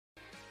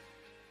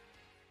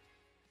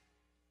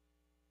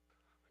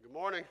Good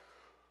morning.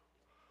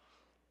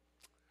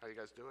 How you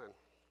guys doing?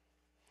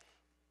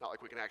 Not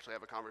like we can actually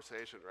have a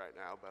conversation right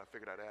now, but I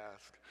figured I'd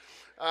ask.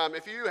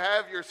 If you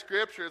have your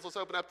scriptures, let's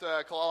open up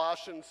to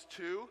Colossians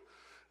 2.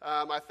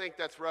 I think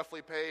that's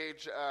roughly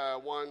page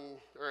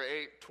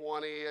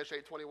 820-ish,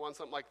 821,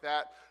 something like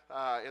that,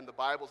 in the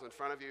Bibles in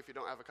front of you if you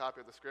don't have a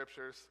copy of the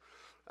scriptures.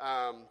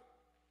 But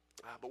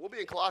we'll be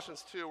in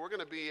Colossians 2. We're going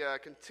to be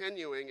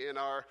continuing in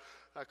our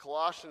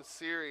Colossians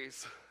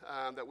series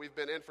that we've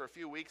been in for a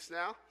few weeks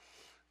now.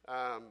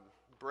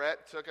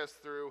 Brett took us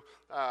through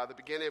the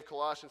beginning of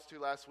Colossians 2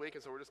 last week,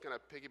 and so we're just going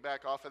to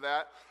piggyback off of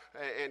that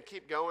and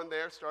keep going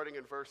there, starting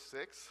in verse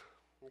 6.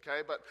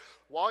 Okay, but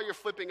while you're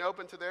flipping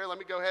open to there, let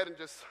me go ahead and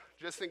just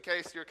in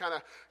case you're kind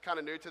of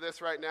new to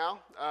this right now,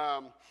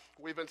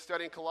 we've been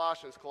studying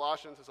Colossians.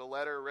 Colossians is a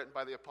letter written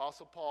by the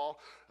Apostle Paul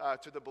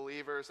to the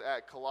believers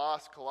at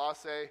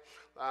Colossae.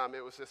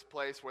 It was this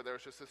place where there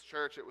was just this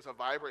church. It was a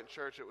vibrant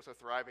church. It was a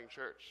thriving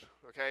church.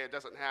 Okay, it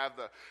doesn't have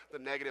the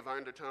negative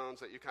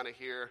undertones that you kind of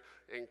hear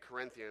in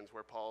Corinthians,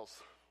 where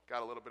Paul's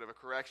got a little bit of a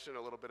correction,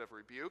 a little bit of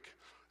rebuke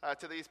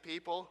to these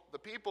people. The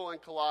people in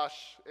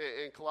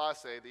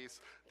Colossae, these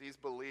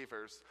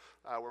believers,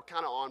 were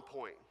kind of on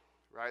point,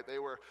 right? They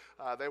were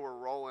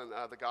rolling.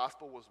 The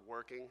gospel was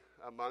working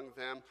among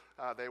them.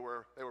 They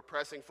were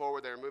pressing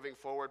forward. They were moving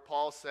forward.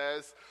 Paul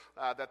says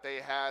that they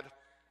had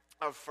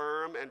a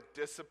firm and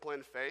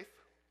disciplined faith.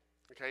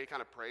 Okay, he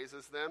kind of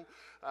praises them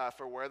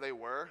for where they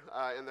were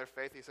in their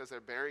faith. He says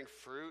they're bearing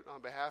fruit on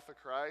behalf of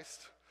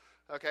Christ.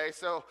 Okay,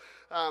 so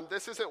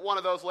this isn't one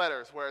of those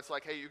letters where it's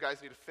like, hey, you guys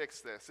need to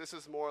fix this. This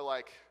is more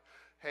like,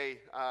 hey,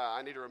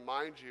 I need to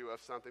remind you of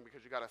something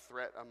because you got a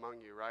threat among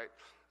you, right?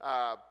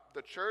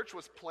 The church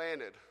was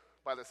planted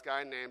by this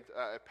guy named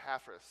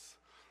Epaphras.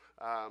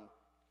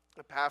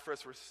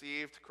 Epaphras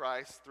received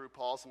Christ through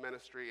Paul's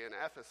ministry in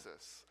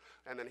Ephesus,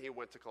 and then he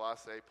went to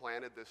Colossae,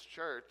 planted this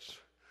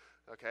church.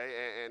 Okay,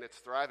 and it's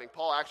thriving.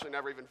 Paul actually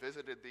never even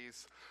visited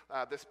this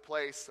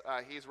place.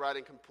 He's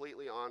writing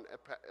completely on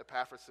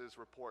Epaphras'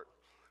 report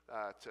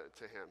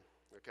to him.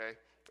 Okay,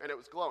 and it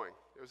was glowing.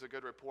 It was a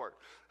good report.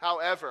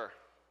 However,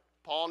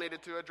 Paul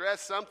needed to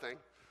address something,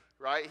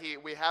 right?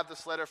 We have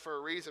this letter for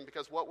a reason,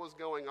 because what was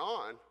going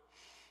on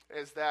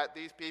is that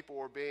these people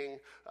were being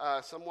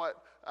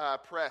somewhat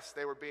pressed.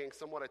 They were being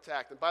somewhat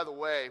attacked. And by the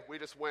way, we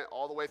just went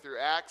all the way through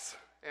Acts.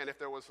 And if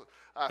there was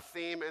a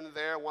theme in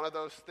there, one of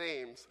those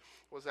themes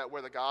was that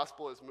where the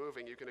gospel is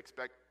moving, you can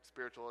expect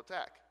spiritual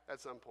attack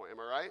at some point. Am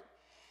I right?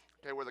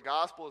 Okay, where the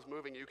gospel is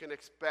moving, you can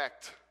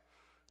expect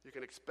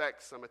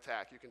some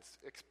attack. You can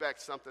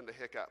expect something to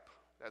hiccup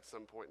at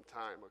some point in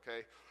time,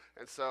 okay?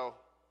 And so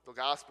the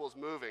gospel is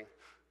moving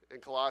in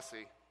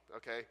Colossae,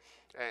 okay?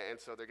 And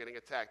so they're getting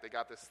attacked. They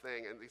got this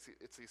thing, and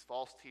it's these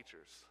false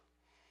teachers.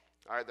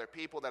 All right, they're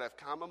people that have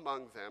come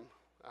among them,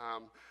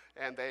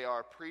 and they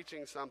are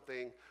preaching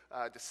something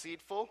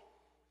deceitful.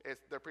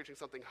 They're preaching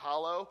something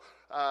hollow.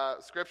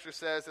 Scripture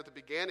says at the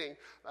beginning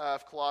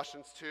of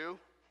Colossians 2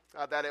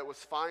 that it was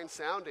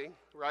fine-sounding,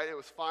 right? It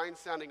was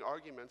fine-sounding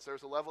arguments.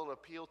 There's a level of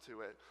appeal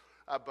to it,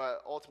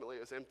 but ultimately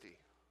it was empty,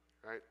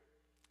 right?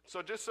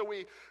 So just so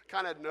we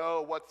kind of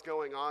know what's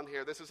going on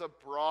here, this is a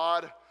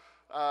broad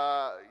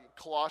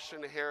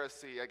Colossian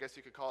heresy, I guess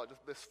you could call it,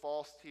 this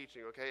false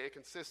teaching, okay? It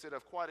consisted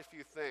of quite a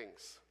few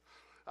things.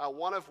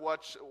 One of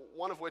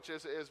which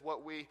is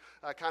what we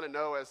kind of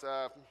know as,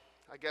 I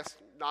guess,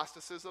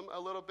 Gnosticism a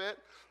little bit.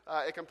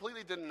 It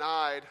completely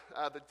denied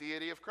the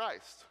deity of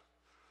Christ,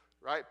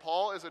 right?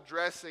 Paul is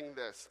addressing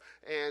this,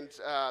 and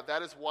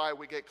that is why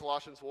we get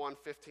Colossians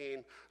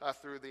 1:15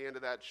 through the end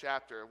of that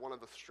chapter, one of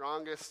the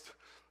strongest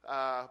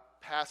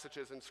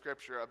passages in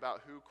Scripture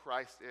about who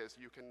Christ is.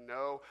 You can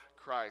know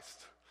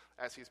Christ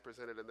as he's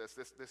presented in this.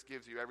 This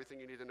gives you everything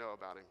you need to know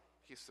about him.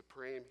 He's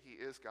supreme. He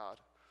is God.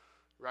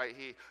 Right,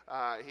 he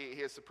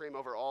is supreme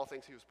over all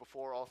things. He was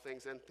before all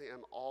things, and to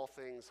him all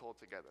things hold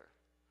together.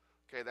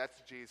 Okay,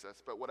 that's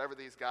Jesus. But whatever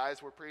these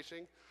guys were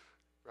preaching,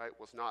 right,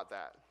 was not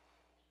that.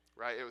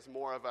 Right, it was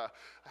more of a,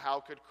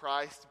 how could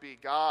Christ be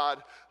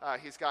God?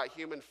 He's got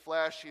human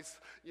flesh. He's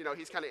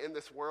kind of in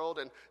this world,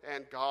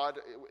 and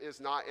God is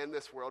not in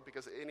this world,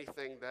 because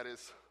anything that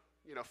is,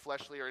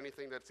 fleshly or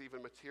anything that's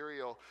even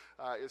material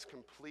is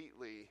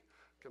completely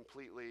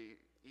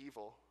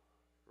evil.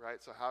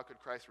 Right, so how could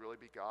Christ really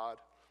be God?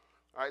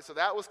 All right, so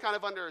that was kind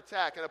of under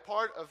attack, and a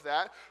part of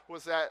that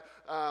was that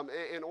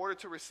in order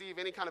to receive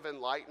any kind of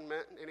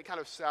enlightenment, any kind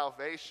of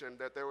salvation,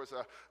 that there was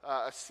a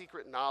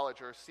secret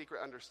knowledge or a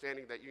secret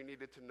understanding that you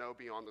needed to know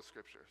beyond the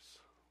Scriptures.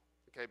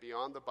 Okay,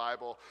 beyond the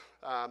Bible,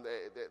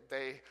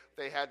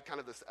 they had kind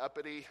of this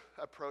uppity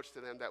approach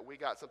to them, that we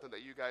got something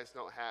that you guys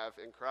don't have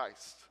in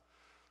Christ,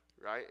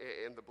 right,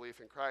 in the belief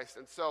in Christ.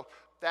 And so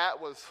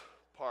that was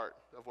part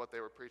of what they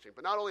were preaching.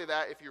 But not only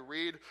that, if you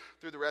read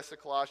through the rest of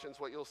Colossians,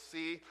 what you'll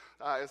see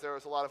is there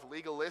was a lot of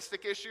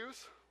legalistic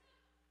issues,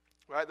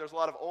 right? There's a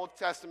lot of Old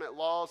Testament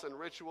laws and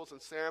rituals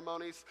and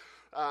ceremonies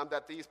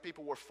that these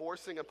people were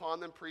forcing upon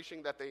them,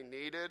 preaching that they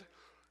needed,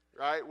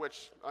 right?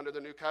 Which under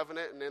the New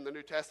Covenant and in the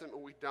New Testament,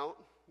 we don't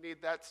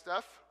need that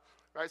stuff,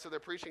 right? So they're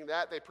preaching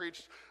that. They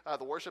preached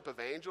the worship of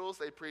angels.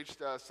 They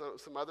preached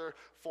some other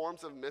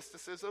forms of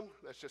mysticism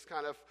that's just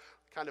kind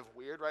of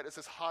weird, right? It's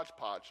this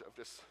hodgepodge of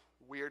just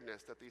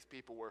weirdness that these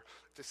people were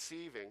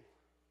deceiving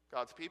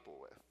God's people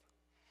with.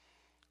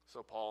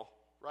 So Paul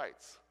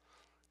writes,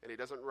 and he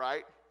doesn't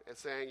write and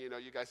saying, you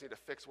guys need to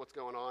fix what's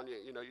going on,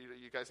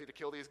 you guys need to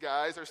kill these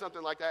guys or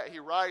something like that. He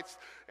writes,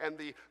 and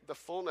the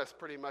fullness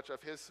pretty much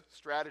of his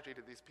strategy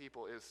to these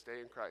people is stay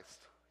in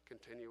Christ,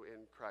 continue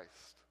in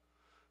Christ,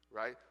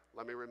 right?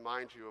 Let me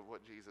remind you of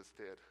what Jesus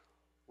did.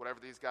 Whatever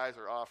these guys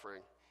are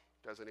offering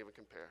doesn't even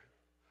compare.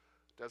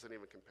 Doesn't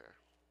even compare.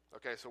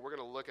 Okay, so we're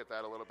going to look at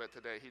that a little bit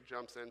today. He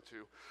jumps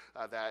into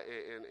that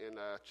in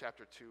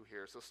chapter 2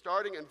 here. So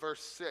starting in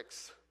verse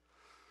 6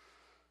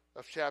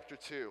 of chapter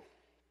 2.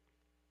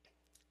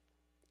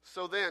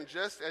 So then,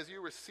 just as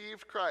you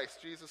received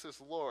Christ, Jesus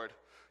is Lord,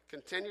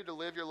 continue to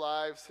live your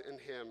lives in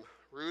him,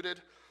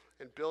 rooted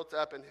and built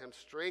up in him,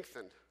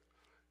 strengthened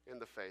in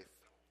the faith,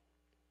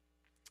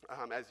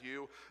 as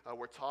you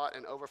were taught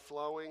and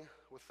overflowing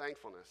with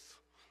thankfulness.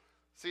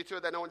 See to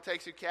it that no one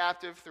takes you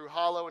captive through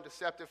hollow and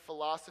deceptive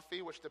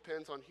philosophy, which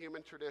depends on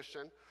human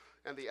tradition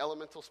and the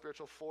elemental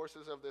spiritual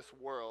forces of this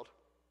world,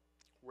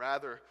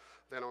 rather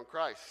than on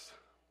Christ.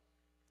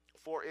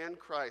 For in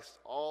Christ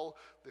all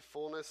the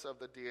fullness of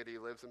the deity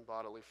lives in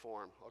bodily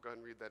form. I'll go ahead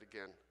and read that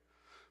again.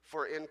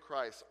 For in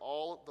Christ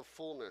all the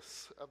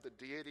fullness of the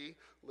deity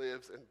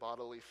lives in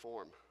bodily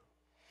form.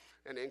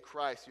 And in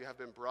Christ you have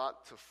been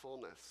brought to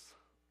fullness.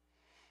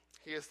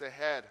 He is the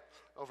head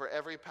over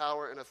every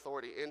power and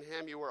authority. In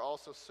him you were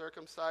also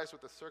circumcised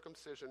with a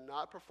circumcision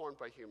not performed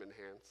by human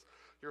hands.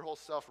 Your whole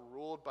self,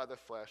 ruled by the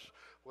flesh,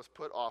 was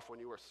put off when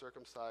you were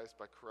circumcised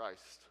by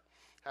Christ,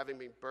 having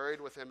been buried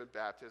with him in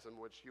baptism,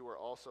 which you were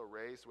also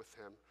raised with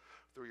him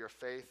through your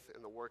faith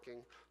in the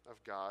working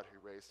of God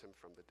who raised him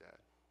from the dead.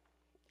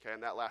 Okay,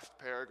 in that last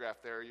paragraph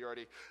there, you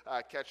already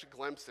catch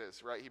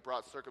glimpses, right? He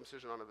brought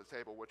circumcision onto the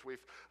table, which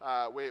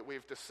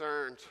we've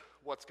discerned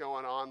what's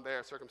going on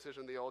there.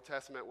 Circumcision in the Old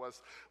Testament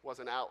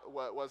wasn't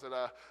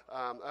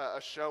a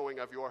showing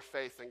of your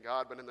faith in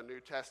God, but in the New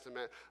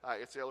Testament,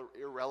 it's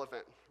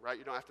irrelevant, right?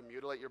 You don't have to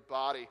mutilate your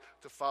body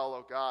to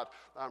follow God.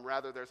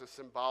 Rather, there's a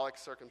symbolic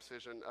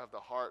circumcision of the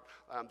heart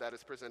that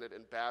is presented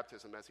in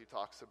baptism, as he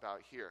talks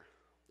about here.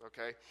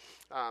 Okay,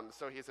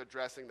 so he's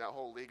addressing that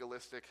whole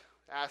legalistic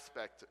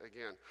aspect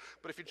again.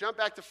 But if you jump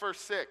back to verse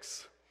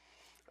 6,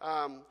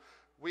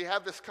 we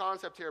have this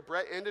concept here.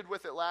 Brett ended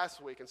with it last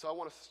week, and so I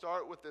want to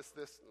start with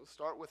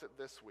it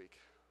this week.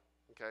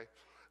 Okay,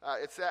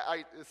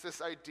 it's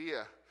this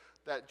idea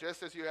that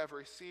just as you have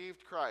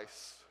received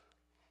Christ,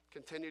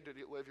 continue to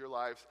live your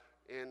lives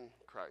in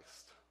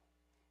Christ.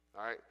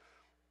 All right.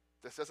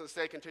 This doesn't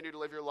say continue to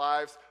live your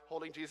lives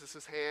holding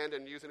Jesus' hand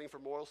and using him for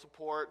moral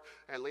support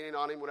and leaning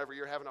on him whenever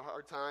you're having a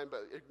hard time,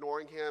 but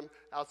ignoring him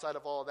outside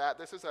of all of that.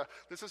 This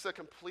is a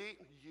complete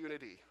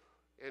unity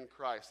in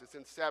Christ. It's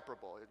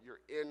inseparable. You're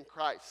in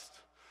Christ,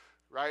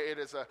 right? It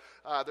is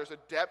there's a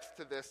depth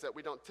to this that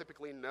we don't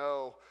typically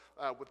know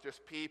with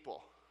just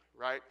people,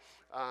 right?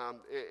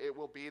 It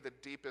will be the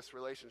deepest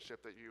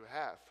relationship that you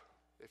have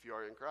if you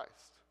are in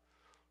Christ,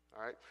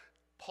 all right?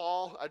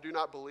 Paul, I do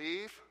not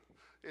believe,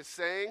 is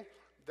saying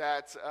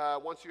that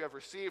once you have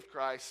received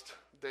Christ,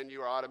 then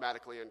you are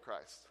automatically in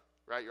Christ,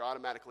 right? You're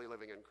automatically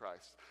living in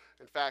Christ.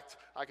 In fact,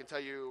 I can tell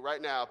you right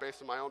now,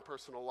 based on my own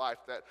personal life,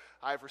 that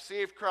I've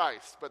received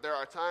Christ, but there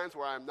are times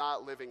where I'm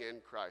not living in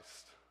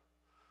Christ,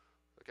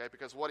 okay?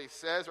 Because what he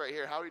says right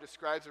here, how he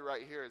describes it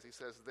right here is he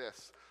says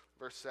this,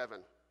 verse 7,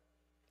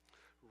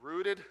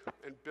 rooted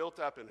and built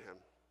up in him,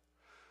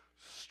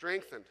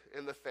 strengthened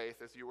in the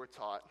faith as you were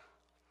taught,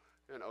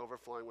 and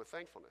overflowing with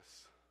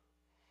thankfulness,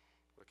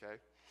 okay?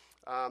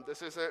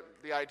 This isn't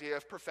the idea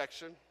of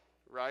perfection,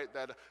 right?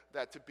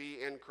 That to be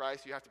in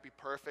Christ, you have to be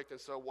perfect. And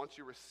so once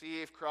you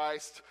receive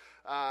Christ,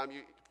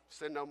 you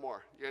sin no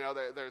more.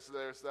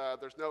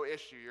 There's no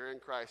issue. You're in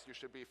Christ. You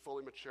should be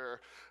fully mature.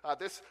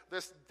 This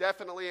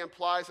definitely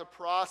implies a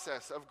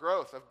process of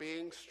growth, of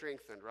being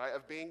strengthened, right?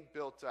 Of being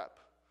built up,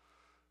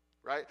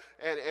 right?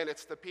 And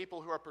it's the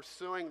people who are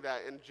pursuing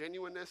that in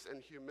genuineness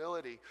and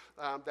humility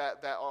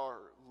that are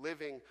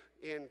living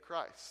in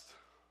Christ,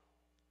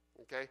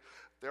 okay?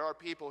 There are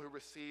people who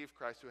receive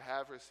Christ, who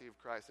have received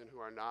Christ, and who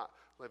are not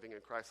living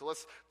in Christ. So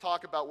let's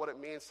talk about what it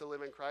means to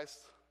live in Christ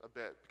a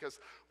bit. Because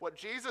what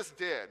Jesus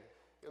did,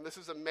 and this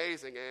is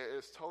amazing, it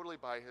is totally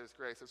by his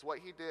grace, is what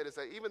he did is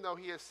that even though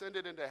he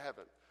ascended into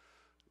heaven,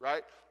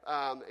 right?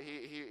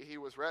 He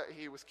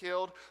was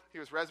killed, he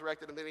was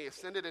resurrected, and then he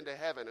ascended into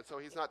heaven. And so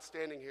he's not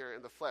standing here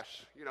in the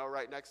flesh,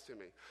 right next to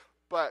me.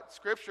 But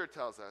Scripture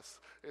tells us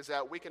is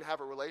that we can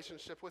have a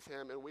relationship with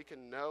him and we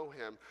can know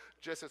him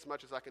just as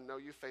much as I can know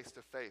you face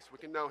to face. We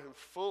can know him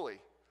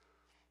fully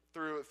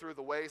through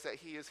the ways that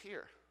he is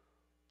here,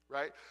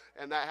 right?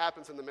 And that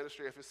happens in the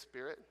ministry of his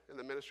Spirit, in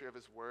the ministry of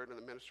his word, in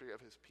the ministry of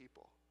his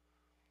people,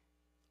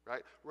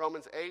 right?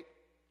 Romans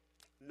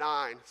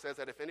 8:9 says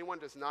that if anyone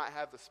does not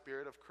have the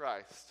Spirit of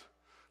Christ,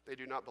 they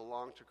do not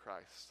belong to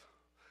Christ.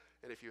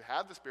 And if you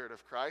have the Spirit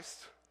of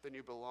Christ, then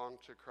you belong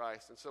to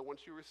Christ. And so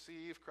once you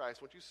receive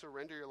Christ, once you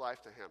surrender your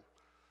life to him,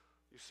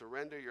 you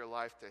surrender your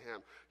life to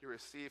him, you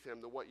receive him,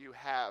 then what you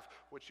have,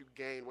 what you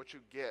gain, what you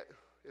get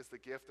is the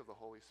gift of the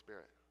Holy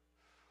Spirit.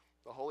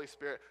 The Holy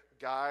Spirit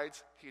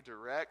guides, he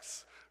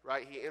directs,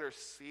 right? He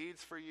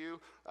intercedes for you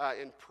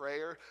in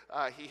prayer.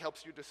 He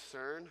helps you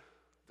discern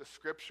the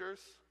scriptures.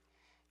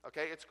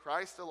 Okay, it's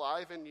Christ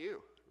alive in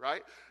you,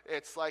 right?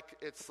 It's like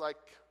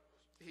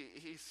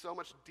he's so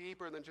much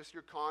deeper than just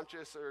your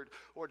conscience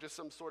or just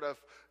some sort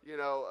of,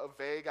 a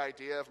vague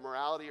idea of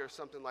morality or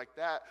something like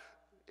that.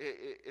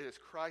 It is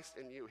Christ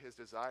in you, his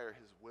desire,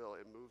 his will.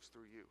 It moves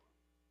through you.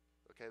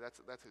 Okay,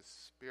 that's his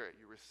Spirit.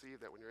 You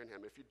receive that when you're in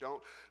him. If you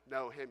don't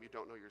know him, you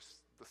don't know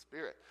the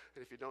Spirit.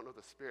 And if you don't know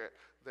the Spirit,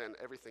 then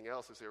everything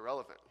else is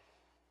irrelevant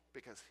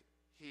because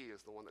he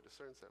is the one that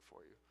discerns that for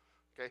you.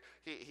 Okay,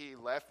 he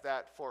left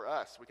that for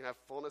us. We can have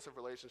fullness of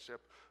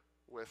relationship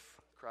with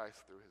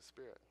Christ through his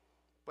Spirit.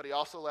 But he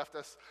also left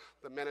us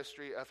the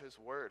ministry of his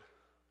word,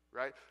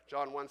 right?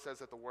 John 1 says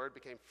that the word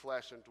became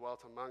flesh and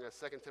dwelt among us.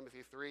 2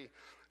 Timothy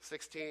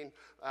 3:16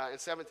 and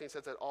 17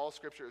 says that all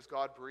scripture is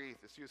God-breathed.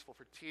 It's useful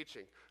for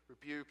teaching,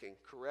 rebuking,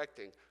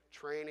 correcting,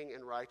 training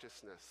in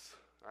righteousness.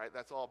 All right,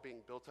 that's all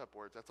being built up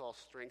words. That's all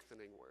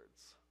strengthening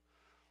words,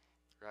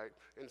 right?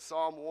 In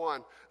Psalm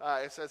 1,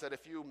 it says that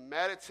if you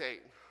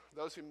meditate,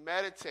 those who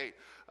meditate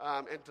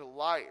and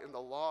delight in the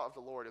law of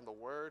the Lord, in the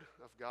word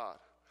of God,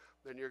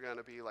 then you're going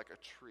to be like a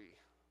tree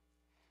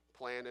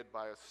planted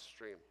by a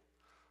stream,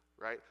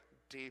 right?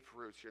 Deep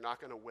roots. You're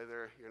not going to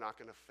wither. You're not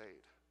going to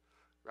fade,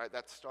 right?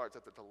 That starts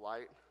at the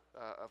delight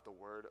of the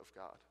word of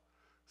God.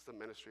 It's the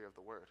ministry of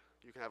the word.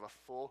 You can have a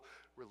full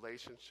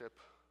relationship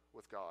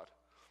with God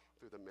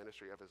through the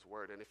ministry of his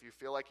word. And if you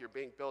feel like you're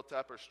being built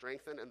up or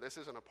strengthened and this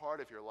isn't a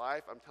part of your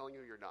life, I'm telling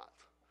you, you're not.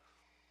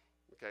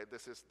 Okay,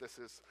 this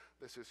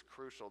is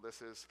crucial.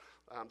 This is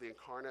the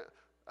incarnate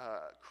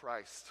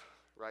Christ,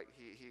 right?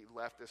 He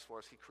left this for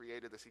us. He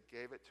created this. He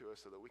gave it to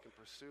us so that we can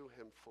pursue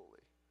him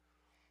fully,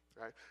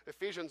 right?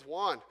 Ephesians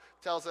 1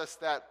 tells us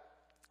that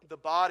the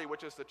body,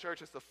 which is the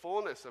church, is the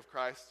fullness of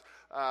Christ,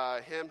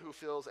 him who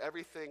fills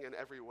everything in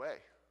every way,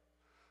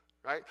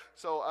 right?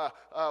 So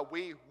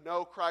we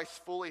know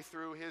Christ fully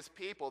through his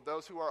people,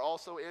 those who are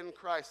also in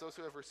Christ, those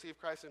who have received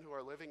Christ and who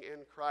are living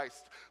in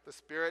Christ. The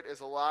Spirit is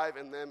alive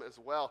in them as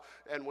well.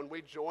 And when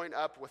we join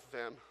up with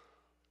them,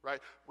 right,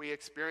 we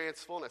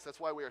experience fullness. That's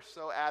why we are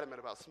so adamant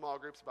about small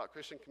groups, about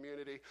Christian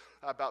community,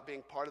 about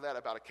being part of that,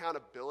 about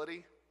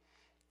accountability,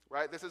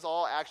 right? This is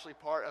all actually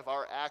part of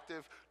our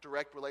active,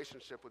 direct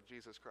relationship with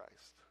Jesus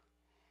Christ.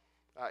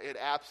 It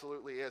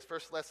absolutely is. 1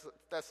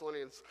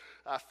 Thessalonians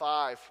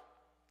 5:10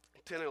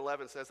 and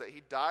 11 says that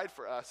he died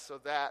for us so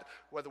that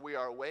whether we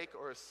are awake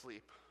or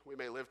asleep, we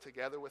may live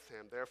together with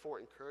him. Therefore,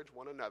 encourage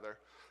one another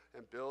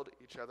and build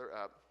each other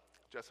up,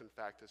 just in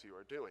fact as you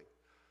are doing.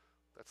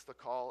 That's the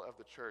call of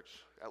the church.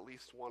 At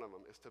least one of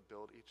them is to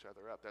build each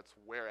other up. That's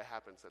where it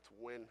happens. That's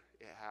when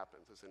it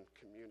happens, is in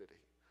community.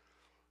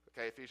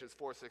 Okay, Ephesians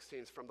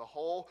 4:16, from the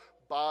whole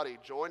body,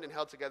 joined and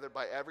held together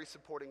by every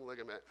supporting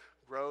ligament,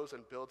 grows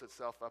and builds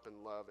itself up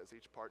in love as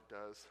each part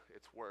does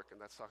its work.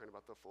 And that's talking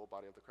about the full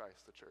body of the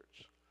Christ, the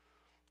church.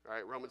 All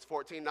right, Romans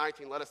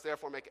 14:19, let us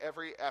therefore make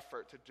every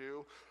effort to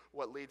do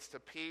what leads to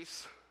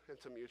peace and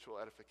to mutual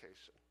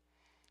edification.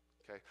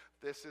 Okay,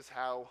 this is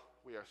how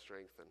we are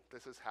strengthened.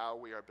 This is how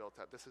we are built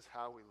up. This is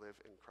how we live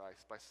in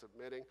Christ, by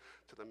submitting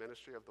to the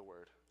ministry of the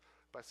word,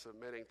 by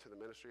submitting to the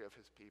ministry of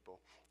his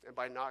people, and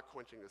by not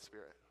quenching the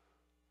Spirit.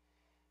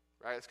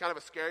 Right? It's kind of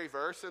a scary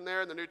verse in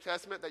there in the New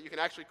Testament that you can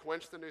actually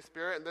quench the new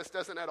Spirit, and this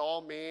doesn't at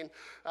all mean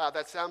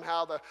that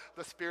somehow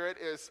the Spirit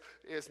is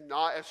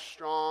not as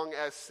strong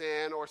as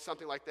sin or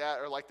something like that,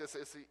 or like this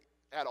is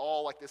at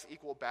all like this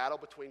equal battle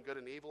between good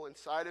and evil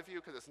inside of you,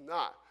 because it's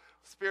not.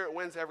 Spirit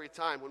wins every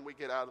time when we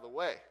get out of the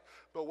way.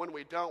 But when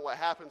we don't, what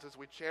happens is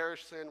we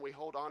cherish sin, we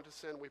hold on to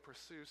sin, we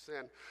pursue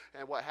sin,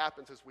 and what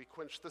happens is we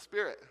quench the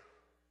Spirit.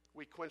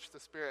 We quench the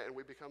Spirit and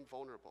we become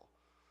vulnerable.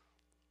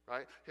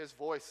 Right? His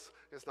voice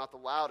is not the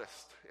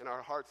loudest in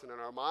our hearts and in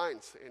our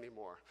minds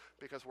anymore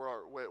because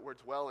we're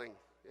dwelling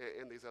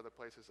in these other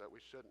places that we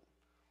shouldn't.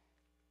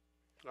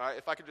 All right,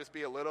 if I could just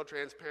be a little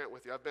transparent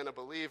with you, I've been a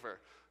believer.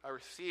 I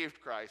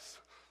received Christ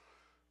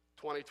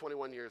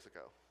 21 years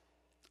ago,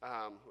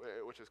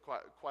 which is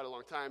quite a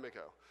long time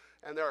ago.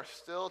 And there are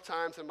still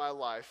times in my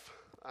life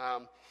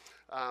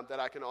that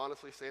I can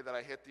honestly say that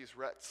I hit these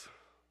ruts.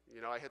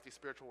 I hit these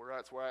spiritual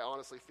ruts where I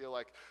honestly feel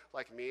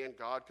like me and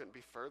God couldn't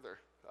be further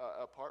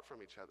apart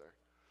from each other.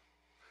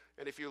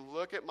 And if you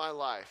look at my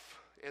life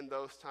in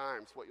those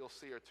times, what you'll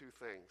see are two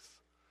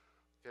things.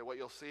 Okay, what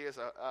you'll see is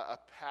a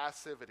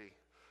passivity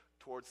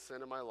towards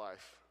sin in my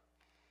life,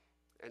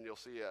 and you'll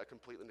see a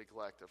complete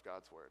neglect of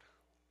God's word.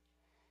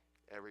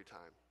 Every time.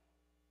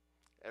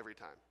 Every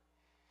time.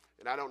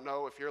 And I don't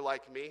know if you're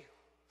like me.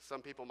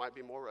 Some people might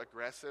be more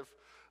aggressive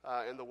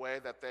in the way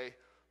that they,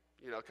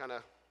 kind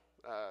of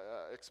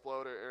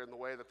explode or in the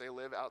way that they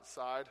live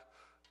outside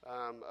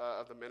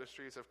of the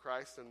ministries of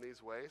Christ in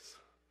these ways,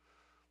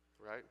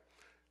 right?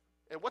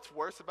 And what's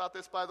worse about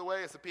this, by the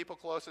way, is the people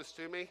closest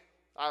to me,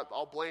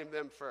 I'll blame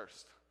them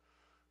first,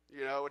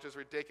 which is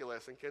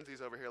ridiculous. And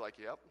Kenzie's over here like,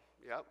 yep.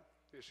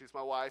 She's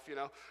my wife,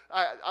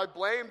 I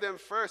blame them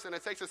first, and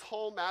it takes this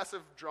whole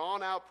massive,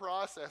 drawn-out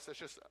process. It's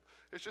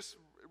just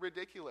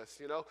ridiculous,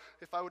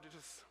 if I would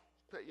just,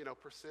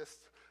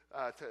 persist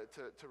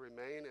to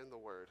remain in the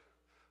Word,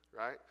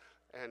 right?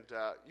 And,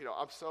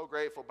 I'm so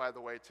grateful, by the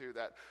way, too,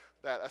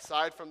 that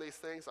aside from these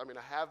things, I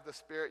have the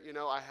Spirit,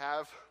 I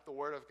have the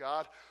Word of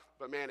God,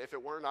 but, man, if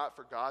it were not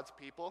for God's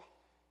people,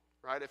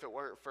 right, if it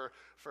weren't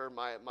for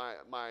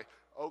my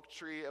oak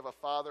tree of a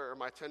father or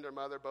my tender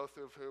mother, both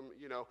of whom,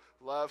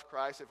 love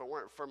Christ, if it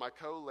weren't for my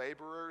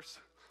co-laborers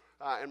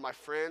and my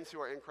friends who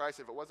are in Christ,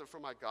 if it wasn't for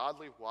my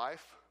godly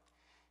wife,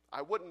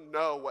 I wouldn't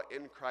know what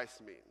in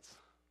Christ means.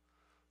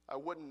 I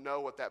wouldn't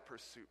know what that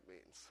pursuit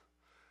means.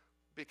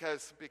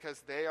 Because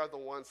they are the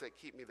ones that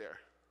keep me there,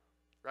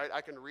 right?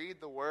 I can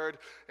read the Word,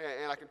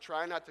 and I can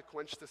try not to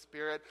quench the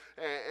Spirit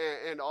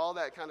and all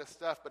that kind of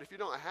stuff, but if you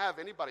don't have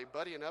anybody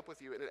buddying up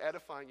with you and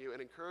edifying you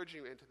and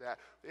encouraging you into that,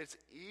 it's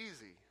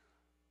easy.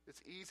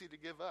 It's easy to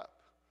give up,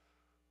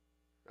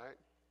 right?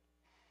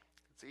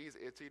 It's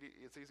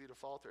easy to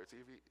falter. It's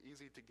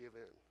easy to give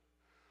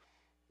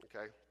in,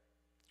 okay?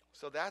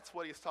 So that's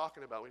what he's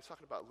talking about when he's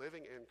talking about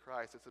living in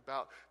Christ. It's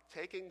about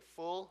taking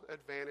full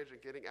advantage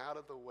and getting out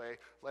of the way,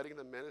 letting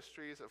the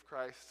ministries of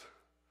Christ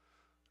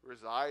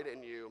reside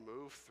in you,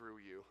 move through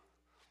you.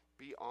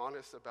 Be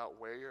honest about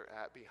where you're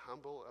at. Be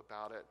humble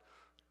about it,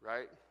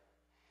 right?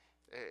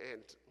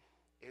 And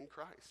in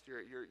Christ,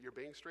 you're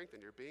being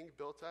strengthened. You're being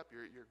built up.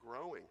 You're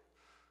growing,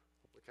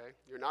 okay?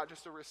 You're not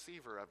just a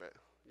receiver of it.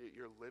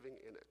 You're living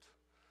in it.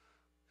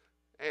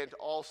 And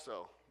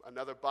also,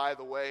 another by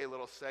the way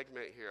little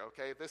segment here,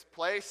 okay? This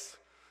place,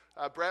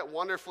 Brett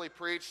wonderfully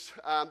preached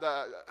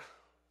a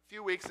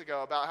few weeks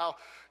ago about how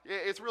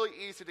it's really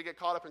easy to get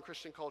caught up in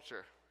Christian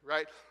culture,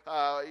 right?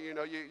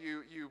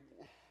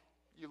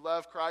 You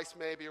love Christ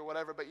maybe or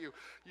whatever, but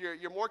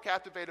you're more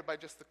captivated by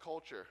just the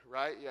culture,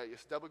 right? Yeah,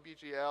 it's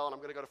WBGL, and I'm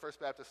going to go to First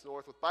Baptist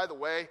Northwood. By the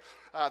way,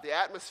 the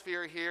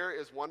atmosphere here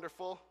is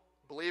wonderful.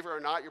 Believe it or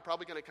not, you're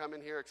probably going to come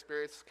in here,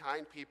 experience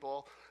kind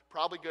people,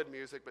 probably good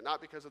music, but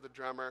not because of the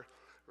drummer,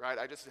 right?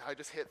 I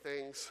just hit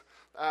things.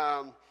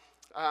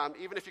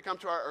 Even if you come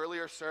to our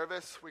earlier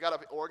service, we got an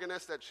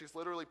organist that she's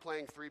literally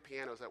playing 3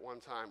 pianos at one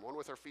time, one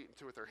with her feet and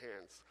 2 with her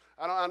hands.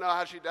 I don't know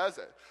how she does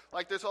it.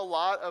 Like, there's a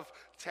lot of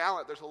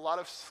talent. There's a lot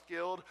of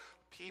skilled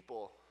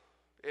people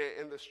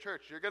in this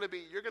church. You're going to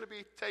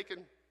be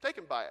taken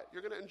by it.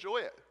 You're going to enjoy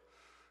it.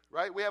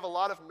 Right? We have a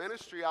lot of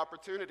ministry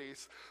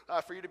opportunities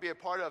for you to be a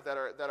part of that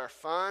are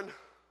fun,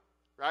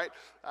 right?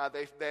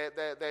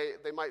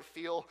 They might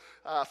feel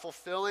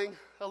fulfilling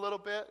a little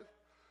bit,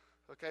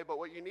 okay? But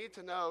what you need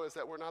to know is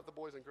that we're not the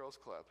Boys and Girls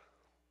Club,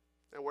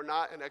 and we're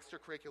not an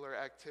extracurricular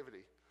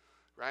activity,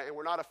 right? And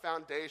we're not a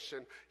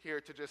foundation here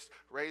to just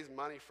raise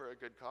money for a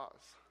good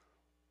cause.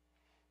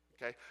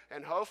 Okay?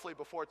 And hopefully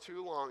before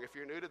too long, if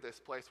you're new to this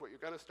place, what you're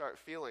going to start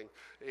feeling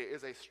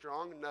is a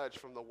strong nudge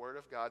from the Word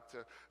of God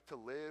to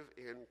live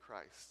in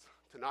Christ,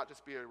 to not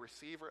just be a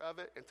receiver of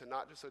it and to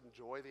not just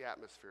enjoy the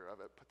atmosphere of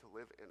it, but to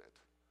live in it.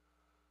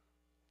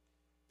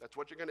 That's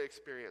what you're going to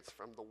experience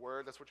from the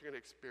Word. That's what you're going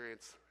to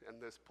experience in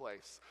this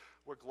place.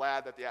 We're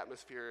glad that the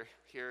atmosphere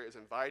here is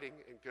inviting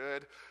and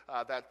good.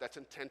 That's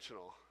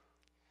intentional,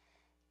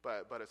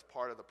 but it's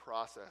part of the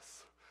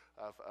process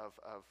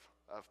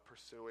of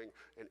pursuing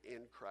an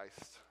in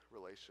Christ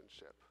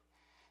relationship.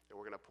 And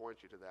we're going to point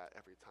you to that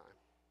every time.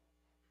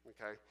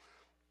 Okay?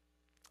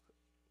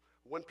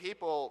 When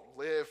people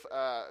live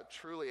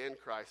truly in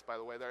Christ, by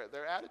the way,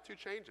 their attitude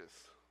changes.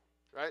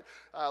 Right?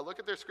 Look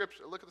at the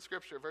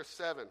scripture, verse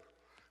 7.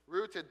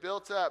 Rooted,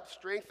 built up,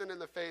 strengthened in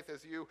the faith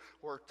as you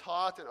were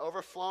taught, and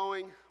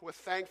overflowing with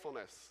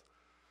thankfulness.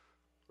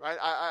 Right?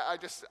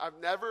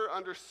 I've never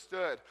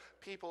understood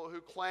people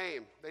who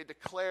claim, they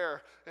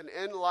declare an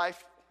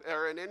in-life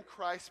or an in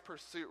Christ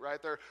pursuit,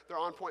 right? They're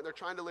on point. They're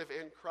trying to live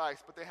in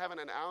Christ, but they haven't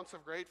an ounce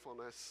of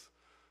gratefulness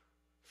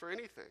for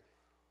anything.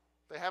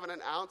 They haven't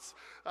an ounce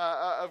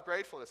of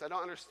gratefulness. I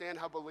don't understand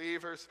how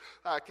believers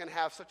can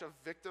have such a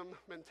victim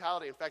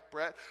mentality. In fact,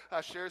 Brett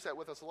shares that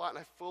with us a lot, and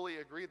I fully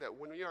agree that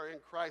when you are in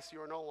Christ,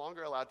 you are no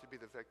longer allowed to be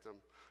the victim,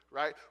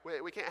 right?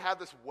 We can't have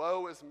this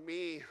woe is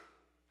me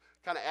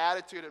kind of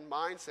attitude and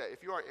mindset.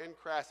 If you are in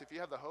Christ, if you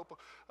have the hope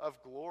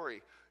of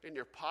glory in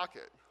your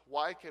pocket,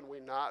 why can we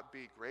not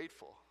be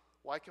grateful?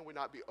 Why can we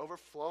not be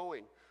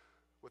overflowing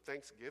with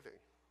thanksgiving?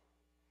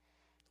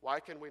 Why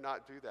can we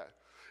not do that?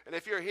 And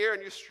if you're here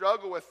and you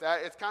struggle with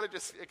that, it kind of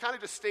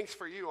just stinks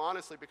for you,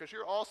 honestly, because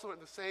you're also in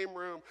the same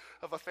room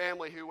of a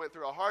family who went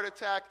through a heart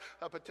attack,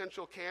 a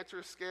potential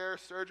cancer scare,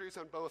 surgeries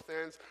on both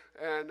ends,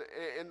 and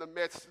in the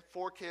midst,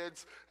 4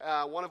 kids,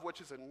 one of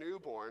which is a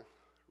newborn,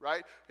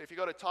 right? If you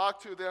go to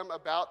talk to them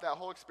about that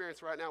whole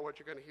experience right now, what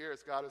you're going to hear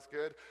is God is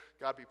good,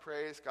 God be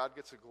praised, God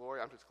gets the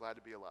glory, I'm just glad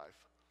to be alive,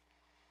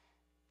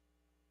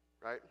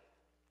 right?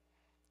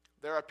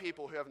 There are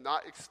people who have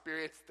not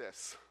experienced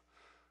this.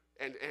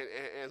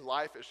 And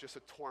life is just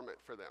a torment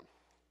for them.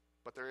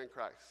 But they're in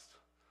Christ.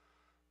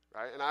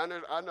 right? And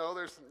I know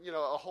there's,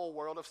 a whole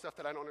world of stuff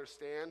that I don't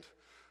understand,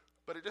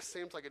 but it just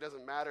seems like it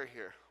doesn't matter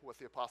here with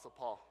the Apostle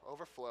Paul.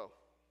 Overflow.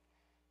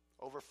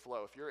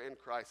 Overflow. If you're in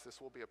Christ,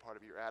 this will be a part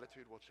of you. Your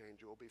attitude will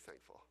change. You will be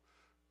thankful.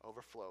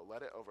 Overflow.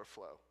 Let it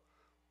overflow.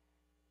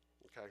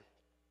 Okay.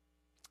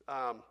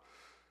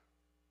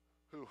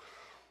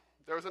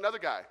 There was another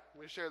guy.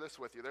 Let me share this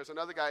with you. There's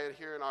another guy in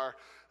here in our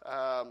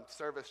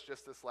service,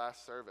 just this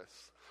last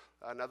service.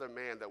 Another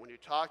man that when you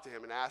talk to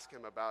him and ask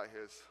him about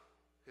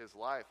his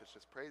life, it's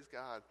just praise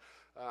God.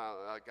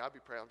 God be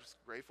praised. I'm just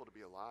grateful to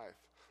be alive.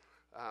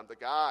 The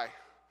guy,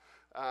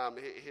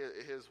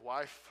 his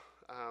wife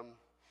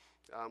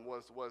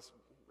was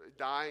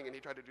dying, and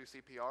he tried to do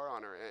CPR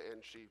on her,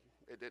 and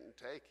it didn't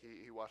take.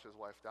 He watched his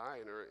wife die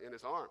in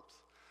his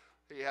arms.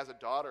 He has a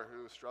daughter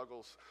who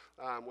struggles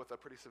with a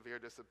pretty severe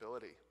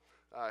disability.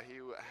 He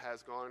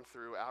has gone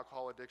through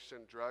alcohol addiction,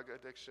 drug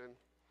addiction,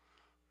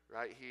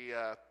 right?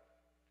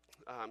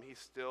 He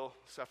still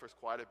suffers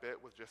quite a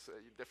bit with just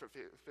different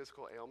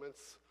physical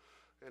ailments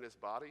in his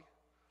body.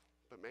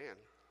 But man,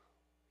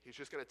 he's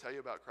just going to tell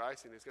you about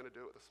Christ, and he's going to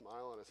do it with a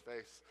smile on his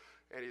face,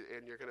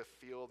 and you're going to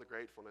feel the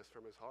gratefulness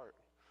from his heart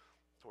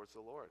towards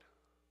the Lord,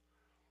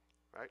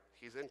 right?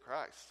 He's in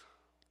Christ.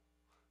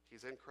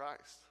 He's in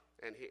Christ.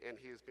 And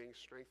he is being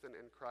strengthened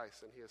in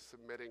Christ, and he is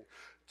submitting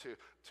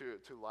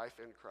to life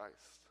in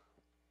Christ.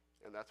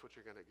 And that's what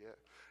you're going to get.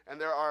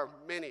 And there are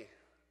many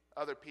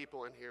other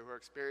people in here who are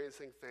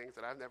experiencing things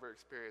that I've never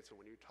experienced, and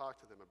when you talk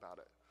to them about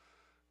it,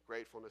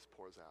 gratefulness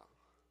pours out.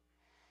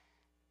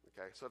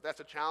 Okay, so if that's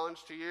a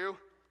challenge to you,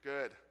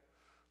 good.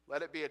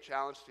 Let it be a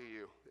challenge to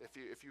you. If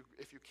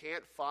you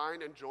can't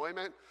find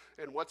enjoyment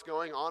in what's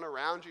going on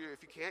around you,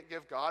 if you can't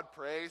give God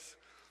praise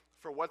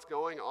for what's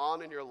going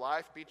on in your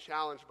life, be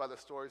challenged by the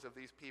stories of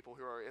these people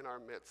who are in our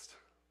midst,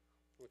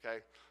 okay,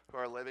 who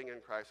are living in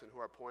Christ and who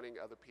are pointing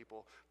other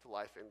people to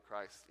life in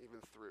Christ,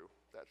 even through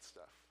that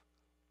stuff.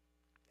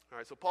 All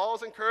right, so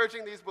Paul's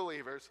encouraging these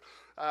believers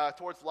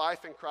towards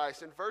life in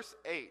Christ. In verse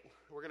 8,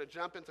 we're going to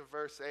jump into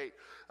verse 8.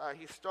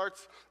 He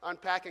starts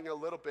unpacking a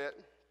little bit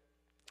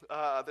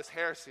this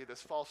heresy,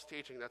 this false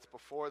teaching that's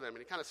before them, and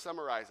he kind of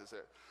summarizes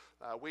it.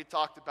 We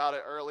talked about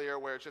it earlier,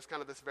 where it's just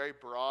kind of this very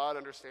broad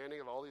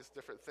understanding of all these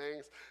different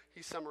things.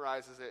 He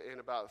summarizes it in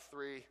about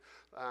three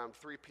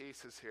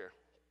pieces here.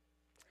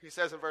 He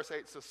says in verse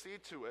 8, "So see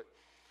to it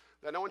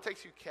that no one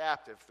takes you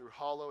captive through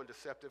hollow and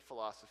deceptive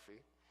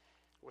philosophy,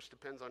 which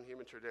depends on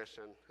human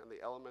tradition and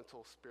the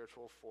elemental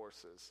spiritual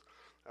forces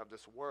of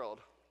this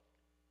world,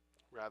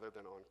 rather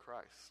than on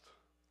Christ."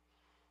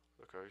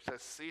 Okay, he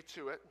says, see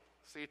to it.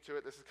 See to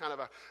it. This is kind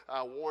of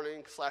a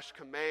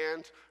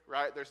warning/command,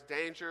 right? There's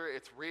danger.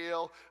 It's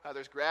real.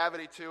 There's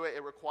gravity to it.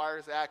 It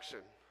requires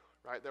action,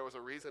 right? There was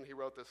a reason he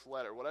wrote this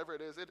letter. Whatever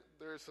it is,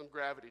 there is some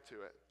gravity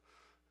to it,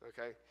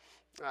 okay?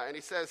 And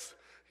he says,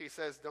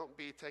 don't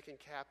be taken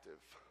captive.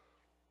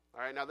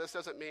 All right, now this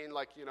doesn't mean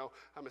like,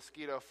 a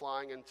mosquito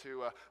flying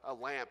into a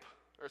lamp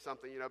or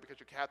something, because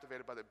you're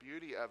captivated by the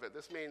beauty of it.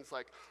 This means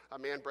like a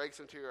man breaks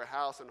into your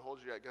house and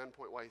holds you at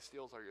gunpoint while he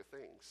steals all your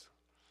things.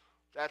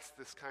 That's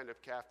this kind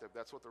of captive.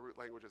 That's what the root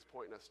language is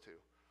pointing us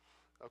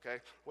to.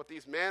 Okay? What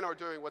these men are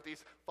doing, what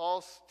these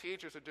false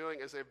teachers are doing,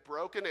 is they've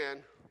broken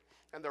in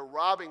and they're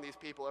robbing these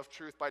people of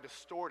truth by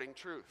distorting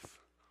truth.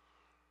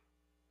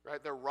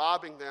 Right? They're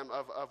robbing them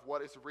of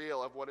what is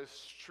real, of what is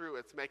true.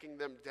 It's making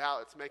them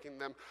doubt. It's making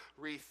them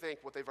rethink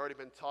what they've already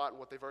been taught and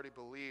what they've already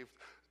believed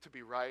to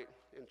be right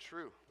and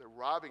true. They're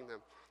robbing them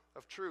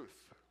of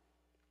truth.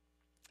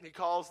 He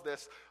calls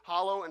this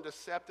hollow and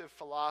deceptive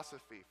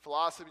philosophy.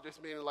 Philosophy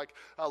just meaning like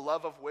a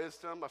love of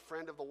wisdom, a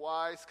friend of the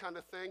wise kind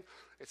of thing.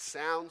 It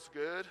sounds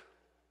good.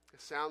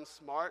 It sounds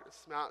smart.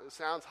 It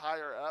sounds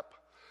higher up.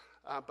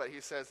 But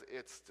he says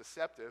it's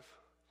deceptive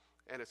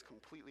and it's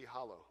completely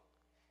hollow,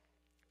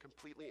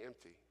 completely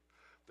empty.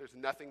 There's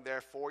nothing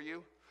there for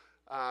you.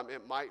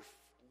 It might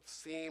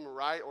seem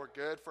right or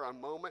good for a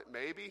moment,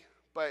 maybe,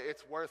 but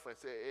it's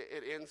worthless.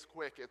 It ends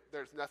quick.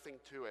 There's nothing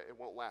to it. It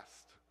won't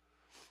last.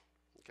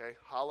 Okay,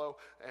 hollow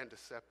and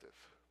deceptive.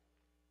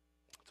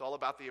 It's all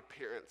about the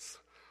appearance,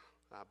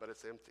 but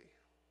it's empty.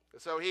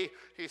 And so he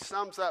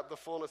sums up the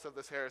fullness of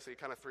this heresy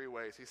kind of three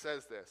ways. He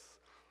says this.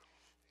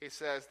 He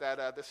says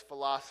that this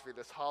philosophy,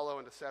 this hollow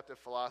and deceptive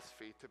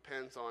philosophy,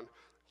 depends on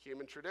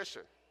human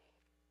tradition.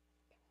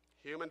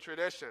 Human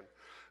tradition.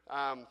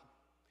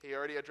 He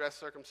already addressed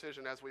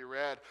circumcision, as we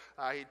read.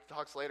 He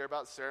talks later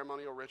about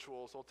ceremonial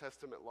rituals, Old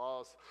Testament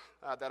laws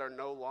that are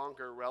no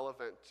longer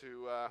relevant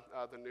to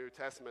the New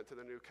Testament, to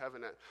the New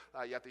Covenant,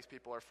 yet these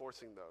people are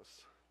forcing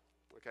those.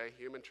 Okay,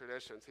 human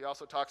traditions. He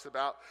also talks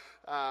about,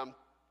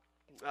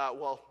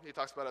 he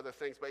talks about other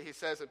things, but he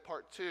says in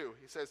part 2,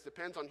 he says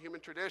depends on human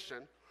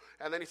tradition,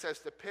 and then he says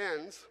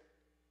depends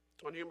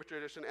on human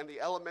tradition and the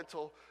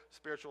elemental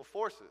spiritual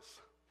forces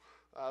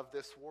of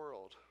this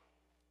world.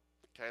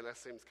 Okay, that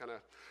seems kind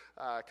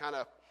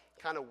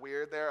of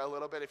weird there a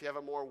little bit. If you have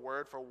a more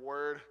word for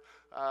word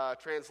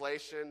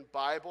translation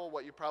Bible,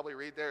 what you probably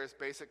read there is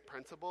basic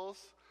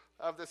principles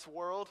of this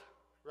world,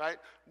 right?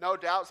 No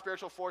doubt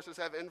spiritual forces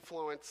have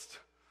influenced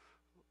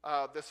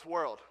this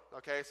world.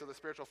 Okay, so the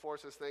spiritual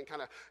forces thing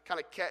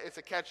it's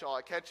a catch-all.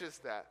 It catches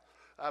that.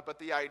 But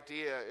the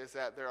idea is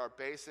that there are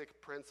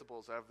basic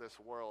principles of this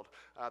world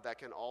that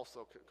can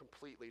also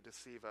completely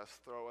deceive us,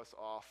 throw us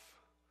off,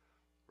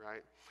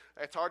 right?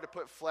 It's hard to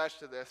put flesh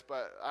to this,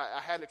 but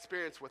I had an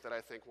experience with it,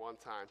 I think, one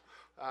time.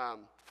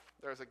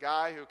 There was a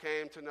guy who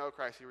came to know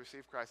Christ. He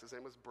received Christ. His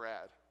name was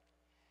Brad.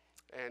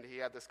 And he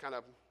had this kind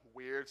of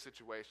weird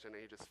situation,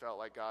 and he just felt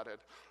like God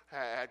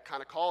had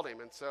kind of called him.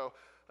 And so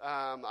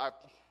I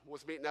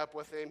was meeting up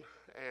with him,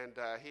 and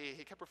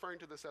he kept referring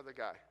to this other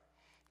guy.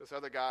 This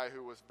other guy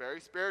who was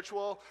very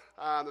spiritual,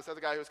 this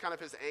other guy who was kind of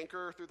his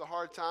anchor through the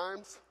hard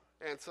times.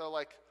 And so,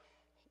 I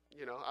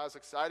was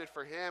excited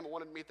for him. I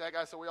wanted to meet that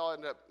guy, so we all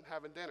ended up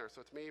having dinner.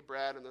 So it's me,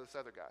 Brad, and this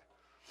other guy.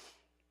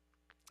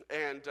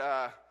 And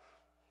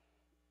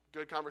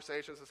good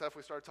conversations and stuff.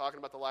 We started talking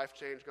about the life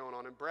change going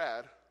on in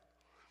Brad.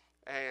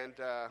 And,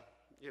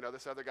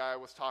 this other guy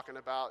was talking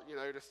about,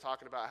 just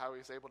talking about how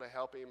he's able to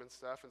help him and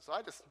stuff. And so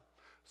I just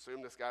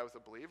assumed this guy was a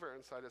believer.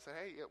 And so I just said,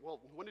 hey,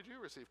 well, when did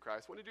you receive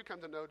Christ? When did you come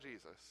to know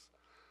Jesus?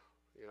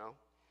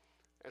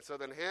 And so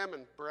then him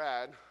and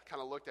Brad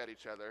kind of looked at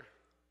each other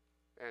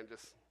and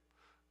just,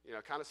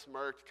 kind of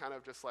smirked, kind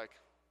of just like,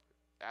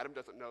 Adam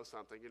doesn't know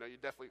something. You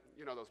definitely,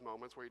 those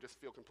moments where you just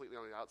feel completely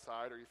on the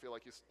outside or you feel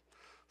like you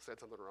said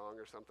something wrong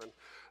or something.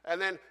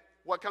 And then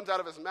what comes out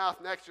of his mouth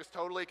next just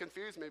totally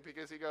confused me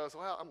because he goes,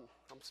 well,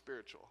 I'm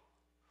spiritual.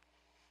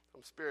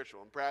 I'm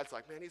spiritual. And Brad's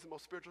like, man, he's the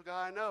most spiritual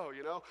guy I know,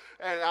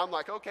 And I'm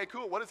like, okay,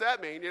 cool. What does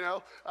that mean, I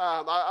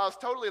was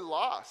totally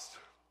lost.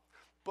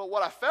 But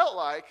what I felt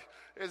like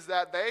is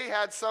that they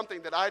had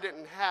something that I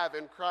didn't have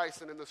in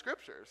Christ and in the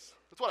Scriptures.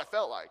 That's what I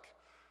felt like.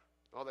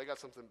 Oh, they got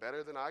something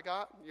better than I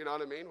got, you know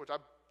what I mean? Which I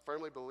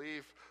firmly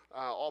believe,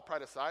 all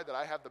pride aside, that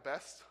I have the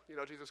best.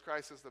 Jesus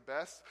Christ is the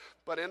best.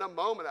 But in a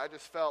moment, I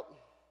just felt,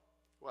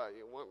 what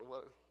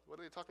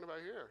are they talking about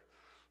here?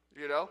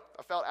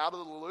 I felt out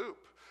of the loop.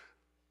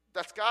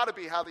 That's got to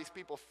be how these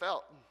people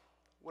felt.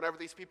 Whenever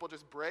these people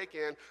just break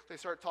in, they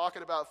start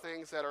talking about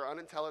things that are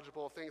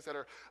unintelligible, things that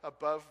are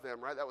above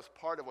them, right? That was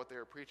part of what they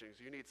were preaching.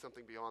 So you need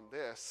something beyond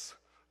this,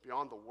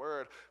 beyond the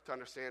Word, to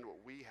understand what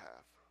we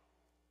have,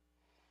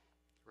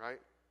 right?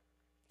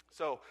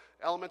 So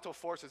elemental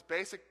forces,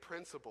 basic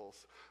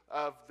principles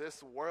of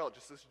this world,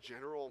 just this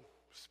general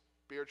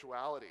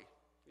spirituality,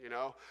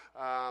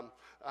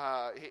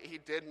 He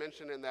did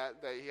mention in that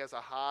he has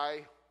a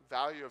high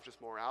value of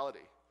just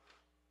morality.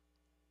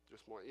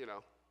 Just more,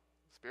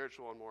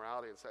 spiritual and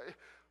morality, and say,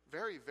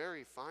 very,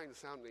 very fine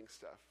sounding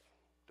stuff.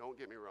 Don't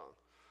get me wrong.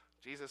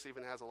 Jesus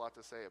even has a lot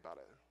to say about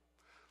it.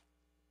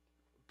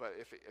 But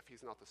if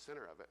he's not the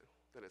center of it,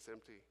 then it's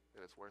empty,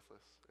 and it's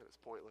worthless, and it's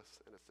pointless,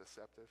 and it's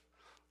deceptive,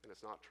 and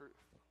it's not truth.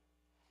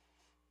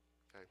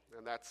 Okay?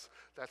 And that's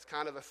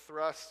kind of the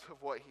thrust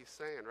of what he's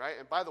saying, right?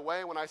 And by the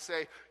way, when I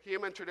say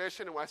human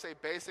tradition, and when I say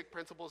basic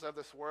principles of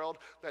this world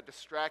that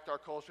distract our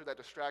culture, that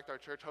distract our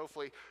church,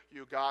 hopefully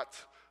you got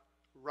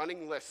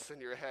running lists in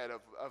your head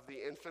of the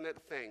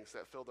infinite things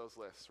that fill those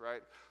lists,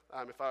 right?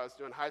 If I was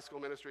doing high school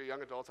ministry,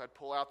 young adults, I'd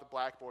pull out the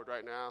blackboard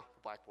right now.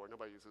 Blackboard,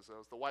 nobody uses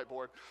those. The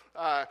whiteboard,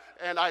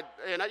 and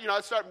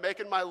I'd start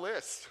making my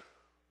list.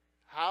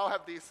 How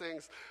have these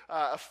things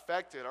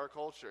affected our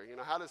culture?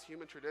 How does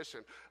human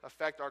tradition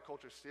affect our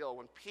culture still?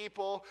 When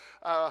people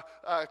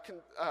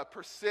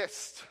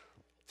persist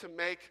to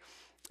make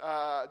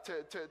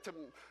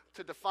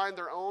to define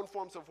their own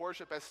forms of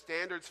worship as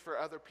standards for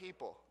other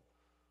people.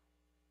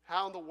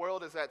 How in the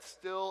world is that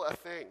still a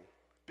thing?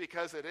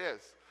 Because it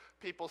is.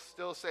 People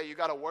still say you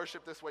got to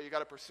worship this way, you got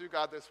to pursue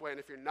God this way, and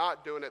if you're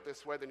not doing it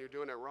this way, then you're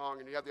doing it wrong.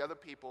 And you have the other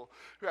people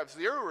who have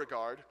zero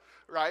regard,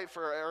 right,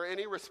 or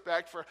any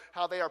respect for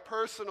how they are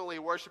personally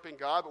worshiping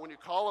God, but when you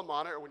call them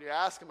on it or when you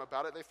ask them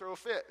about it, they throw a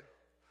fit,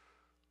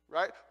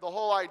 right? The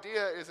whole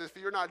idea is if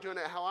you're not doing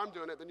it how I'm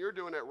doing it, then you're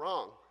doing it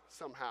wrong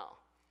somehow,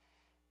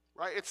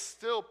 right? It's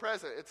still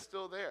present. It's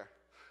still there.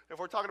 If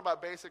we're talking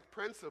about basic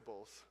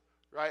principles,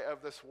 right,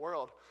 of this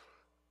world,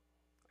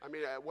 I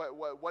mean,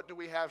 what do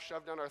we have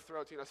shoved down our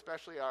throats?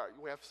 Especially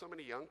we have so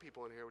many young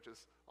people in here, which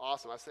is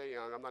awesome. I say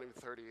young, I'm not even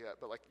 30 yet,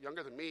 but like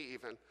younger than me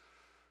even,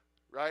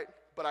 right?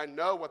 But I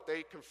know what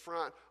they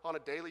confront on a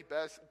daily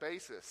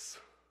basis,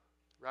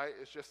 right?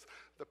 It's just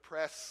the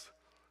press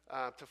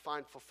to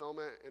find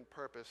fulfillment and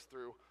purpose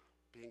through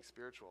being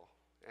spiritual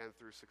and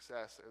through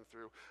success and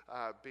through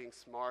being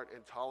smart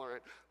and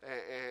tolerant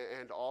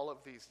and all of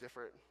these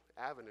different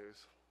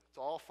avenues. It's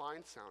all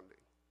fine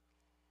sounding.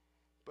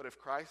 But if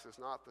Christ is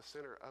not the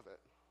center of it,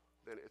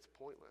 then it's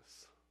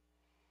pointless.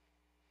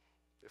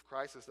 If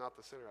Christ is not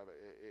the center of it,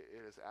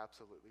 it is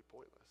absolutely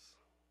pointless.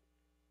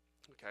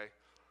 Okay?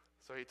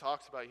 So he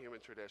talks about human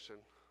tradition.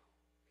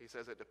 He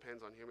says it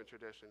depends on human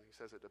tradition. He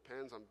says it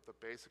depends on the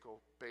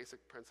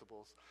basic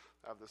principles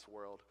of this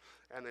world.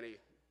 And then he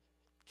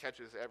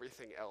catches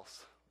everything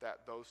else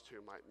that those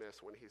two might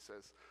miss when he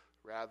says,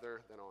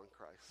 rather than on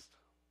Christ.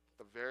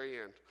 The very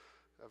end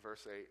of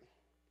verse 8,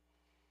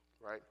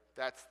 right?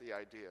 That's the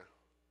idea.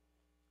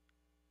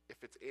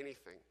 If it's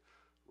anything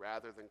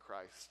rather than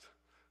Christ,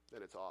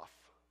 then it's off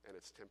and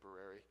it's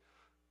temporary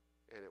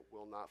and it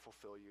will not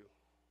fulfill you.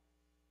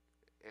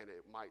 And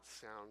it might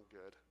sound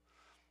good,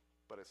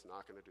 but it's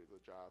not going to do the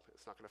job.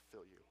 It's not going to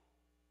fill you.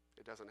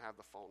 It doesn't have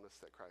the fullness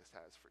that Christ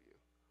has for you.